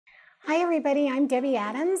Hi everybody, I'm Debi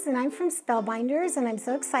Adams and I'm from Spellbinders and I'm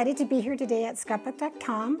so excited to be here today at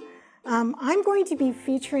Scrapbook.com. I'm going to be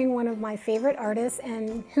featuring one of my favorite artists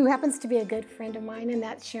and who happens to be a good friend of mine, and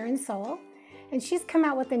that's Sharon Sowell. And she's come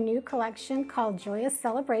out with a new collection called Joyous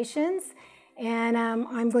Celebrations, and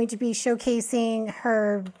I'm going to be showcasing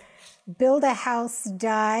her Build a House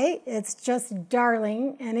die. It's just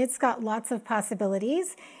darling and it's got lots of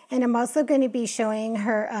possibilities. And I'm also going to be showing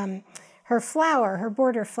her flower, her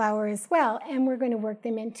border flower as well, and we're going to work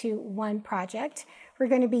them into one project. We're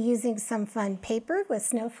going to be using some fun paper with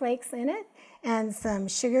snowflakes in it and some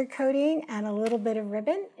sugar coating and a little bit of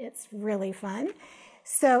ribbon. It's really fun.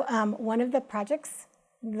 So one of the projects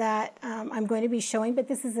that I'm going to be showing, but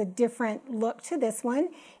this is a different look to this one,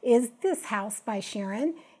 is this house by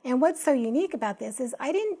Sharon. And what's so unique about this is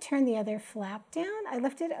I didn't turn the other flap down. I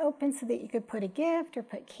left it open so that you could put a gift or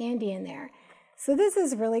put candy in there. So this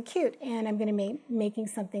is really cute, and I'm going to be making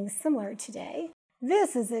something similar today.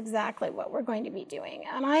 This is exactly what we're going to be doing,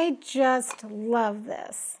 and I just love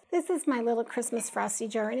this. This is my little Christmas frosty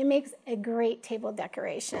jar, and it makes a great table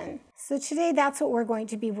decoration. So today that's what we're going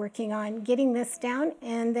to be working on, getting this down,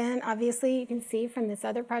 and then obviously you can see from this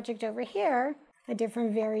other project over here, a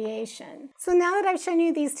different variation. So now that I've shown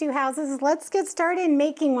you these two houses, let's get started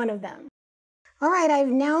making one of them. All right, I've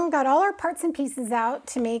now got all our parts and pieces out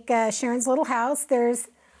to make Sharon's little house. There's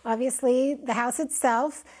obviously the house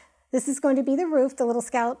itself. This is going to be the roof, the little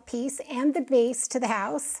scallop piece, and the base to the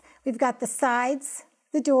house. We've got the sides,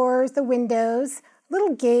 the doors, the windows,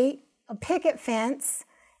 little gate, a picket fence,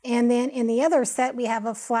 and then in the other set we have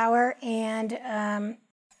a flower and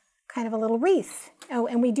kind of a little wreath. Oh,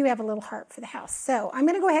 and we do have a little heart for the house. So I'm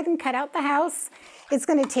going to go ahead and cut out the house. It's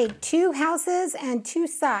going to take 2 houses and 2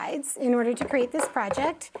 sides in order to create this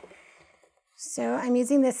project. So I'm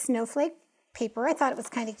using this snowflake paper. I thought it was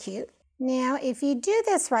kind of cute. Now, if you do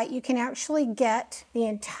this right, you can actually get the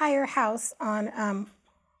entire house on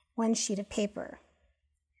one sheet of paper.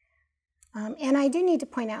 And I do need to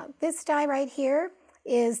point out, this die right here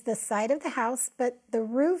is the side of the house, but the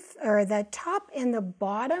roof, or the top and the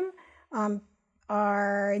bottom,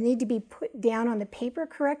 need to be put down on the paper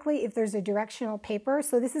correctly if there's a directional paper.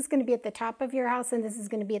 So this is going to be at the top of your house and this is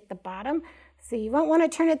going to be at the bottom. So you won't want to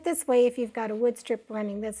turn it this way if you've got a wood strip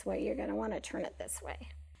running this way. You're going to want to turn it this way.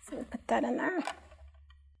 So we'll put that in there.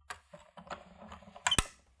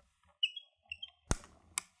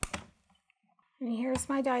 And here's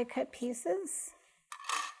my die cut pieces.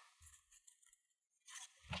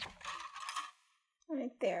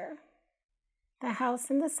 Right there. The house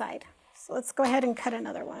and the side. So let's go ahead and cut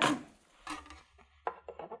another one.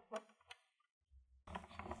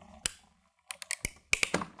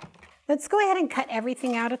 Let's go ahead and cut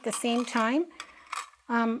everything out at the same time.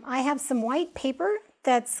 I have some white paper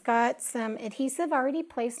that's got some adhesive already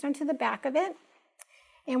placed onto the back of it.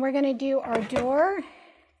 And we're going to do our door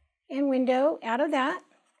and window out of that.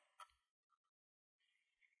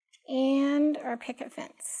 And our picket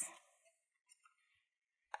fence.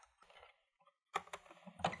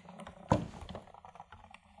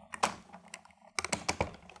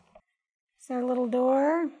 So our little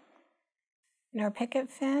door, and our picket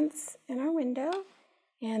fence, and our window,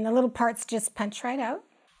 and the little parts just punch right out.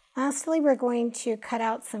 Lastly, we're going to cut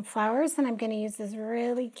out some flowers, and I'm going to use this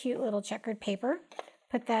really cute little checkered paper.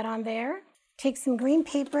 Put that on there. Take some green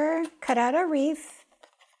paper, cut out a wreath,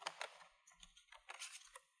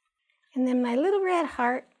 and then my little red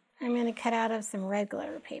heart, I'm going to cut out of some red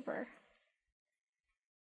glitter paper.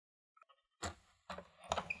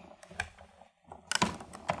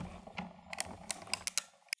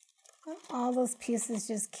 All those pieces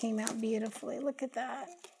just came out beautifully. Look at that.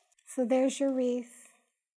 So there's your wreath.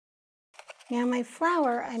 Now my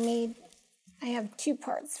flower, I have 2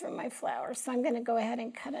 parts for my flower, so I'm going to go ahead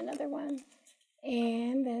and cut another one.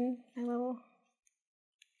 And then my little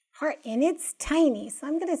heart, and it's tiny, so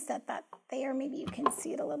I'm going to set that there. Maybe you can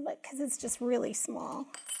see it a little bit because it's just really small.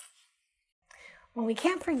 Well, we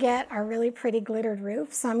can't forget our really pretty glittered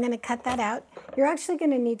roof, so I'm going to cut that out. You're actually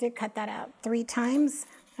going to need to cut that out 3 times.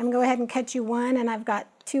 I'm going to go ahead and cut you 1, and I've got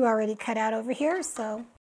 2 already cut out over here, so.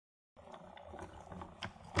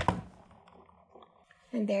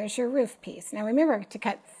 And there's your roof piece. Now remember to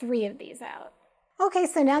cut 3 of these out. Okay,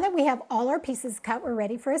 so now that we have all our pieces cut, we're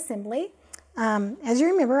ready for assembly. As you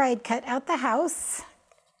remember, I had cut out the house,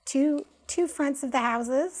 two fronts of the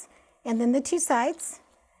houses, and then the 2 sides.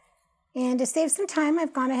 And to save some time,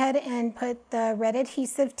 I've gone ahead and put the red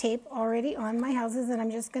adhesive tape already on my houses, and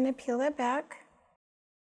I'm just going to peel that back.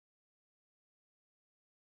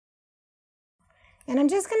 And I'm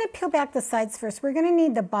just going to peel back the sides first. We're going to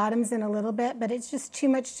need the bottoms in a little bit, but it's just too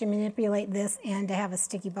much to manipulate this and to have a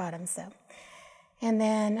sticky bottom. And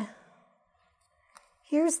then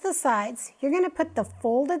here's the sides. You're going to put the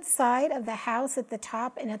folded side of the house at the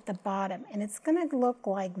top and at the bottom, and it's going to look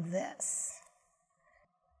like this.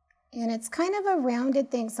 And it's kind of a rounded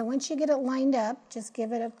thing, so once you get it lined up, just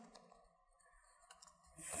give it a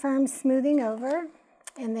firm smoothing over,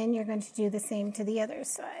 and then you're going to do the same to the other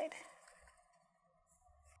side.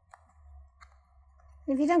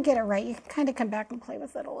 If you don't get it right, you can kind of come back and play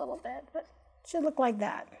with it a little bit, but it should look like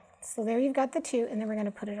that. So there you've got the two, and then we're going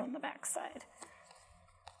to put it on the back side.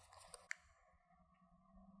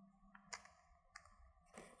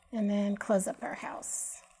 And then close up our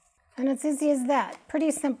house. And it's easy as that,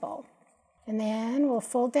 pretty simple. And then we'll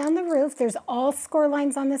fold down the roof. There's all score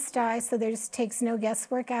lines on this die, so there just takes no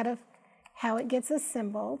guesswork out of how it gets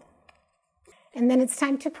assembled. And then it's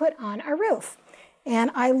time to put on our roof.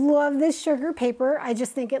 And I love this sugar paper. I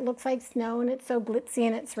just think it looks like snow and it's so glitzy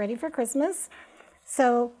and it's ready for Christmas.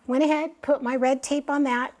 So went ahead, put my red tape on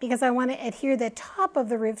that because I want to adhere the top of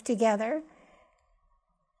the roof together.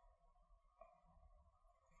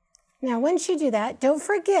 Now once you do that, don't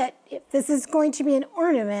forget, if this is going to be an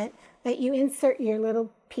ornament, that you insert your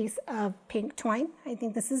little piece of pink twine. I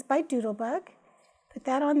think this is by Doodlebug. Put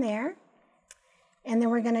that on there. And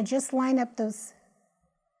then we're going to just line up those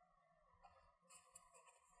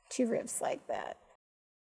two roofs like that.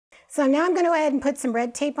 So now I'm going to go ahead and put some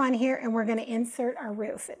red tape on here and we're going to insert our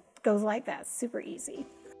roof. It goes like that, super easy.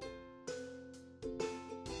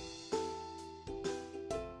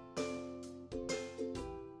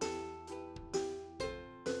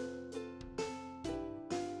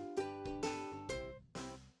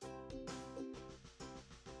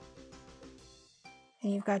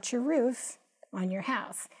 And you've got your roof on your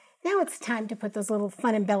house. Now it's time to put those little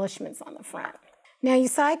fun embellishments on the front. Now you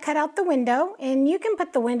saw I cut out the window, and you can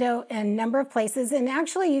put the window in a number of places, and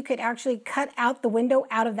actually you could actually cut out the window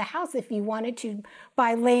out of the house if you wanted to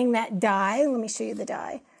by laying that die, let me show you the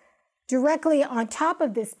die, directly on top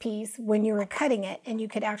of this piece when you were cutting it, and you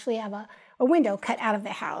could actually have a window cut out of the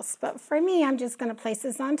house. But for me, I'm just going to place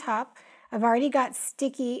this on top. I've already got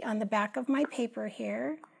sticky on the back of my paper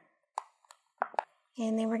here.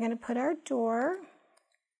 And then we're going to put our door.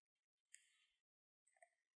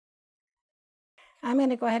 I'm going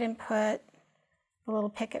to go ahead and put a little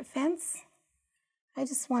picket fence. I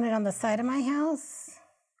just want it on the side of my house.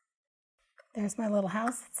 There's my little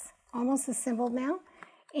house. It's almost assembled now.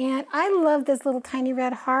 And I love this little tiny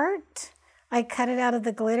red heart. I cut it out of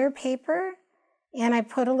the glitter paper and I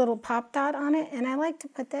put a little pop dot on it, and I like to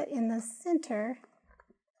put that in the center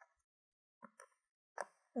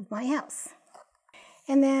of my house.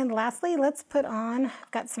 And then lastly, let's put on,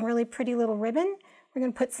 I've got some really pretty little ribbon. We're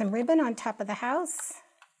going to put some ribbon on top of the house.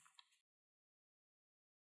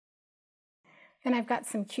 And I've got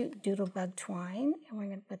some cute Doodlebug twine, and we're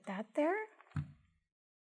going to put that there.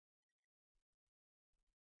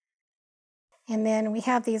 And then we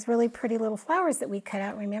have these really pretty little flowers that we cut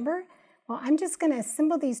out, remember? Well, I'm just going to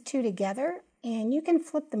assemble these two together, and you can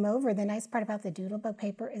flip them over. The nice part about the Doodlebug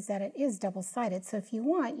paper is that it is double-sided, so if you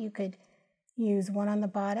want, you could use one on the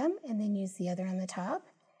bottom and then use the other on the top.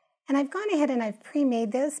 And I've gone ahead and I've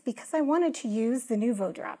pre-made this because I wanted to use the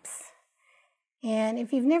Nouveau drops. And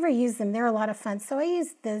if you've never used them, they're a lot of fun. So I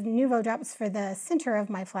used the Nouveau drops for the center of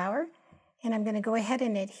my flower, and I'm going to go ahead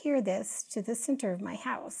and adhere this to the center of my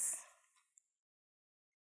house.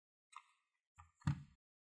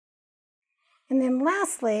 And then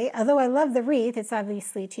lastly, although I love the wreath, it's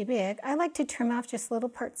obviously too big, I like to trim off just little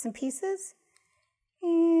parts and pieces.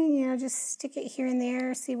 And, you know, just stick it here and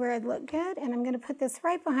there, see where it'd look good. And I'm going to put this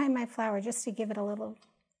right behind my flower just to give it a little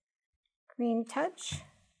green touch.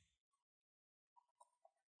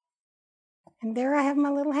 And there I have my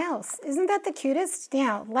little house. Isn't that the cutest?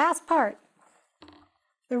 Now, last part,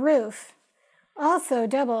 the roof also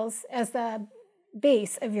doubles as the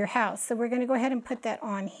base of your house. So we're going to go ahead and put that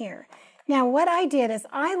on here. Now, what I did is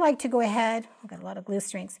I like to go ahead, I've got a lot of glue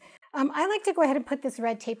strings. I like to go ahead and put this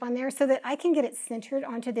red tape on there so that I can get it centered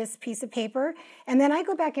onto this piece of paper. And then I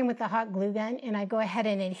go back in with the hot glue gun and I go ahead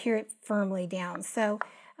and adhere it firmly down. So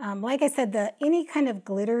like I said, any kind of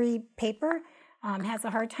glittery paper has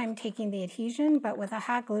a hard time taking the adhesion, but with a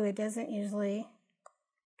hot glue, it doesn't usually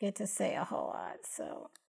get to say a whole lot. So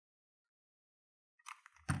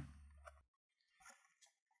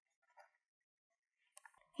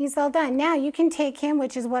he's all done. Now you can take him,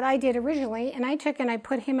 which is what I did originally, and I took and I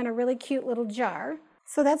put him in a really cute little jar.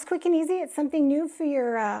 So that's quick and easy. It's something new for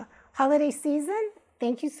your holiday season.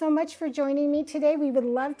 Thank you so much for joining me today. We would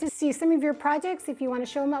love to see some of your projects. If you want to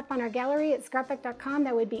show them up on our gallery at Scrapbook.com,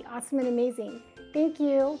 that would be awesome and amazing. Thank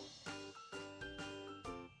you.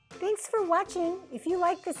 Thanks for watching. If you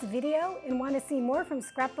like this video and want to see more from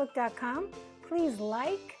Scrapbook.com, please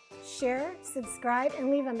like, share, subscribe, and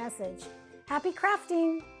leave a message. Happy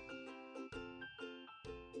crafting!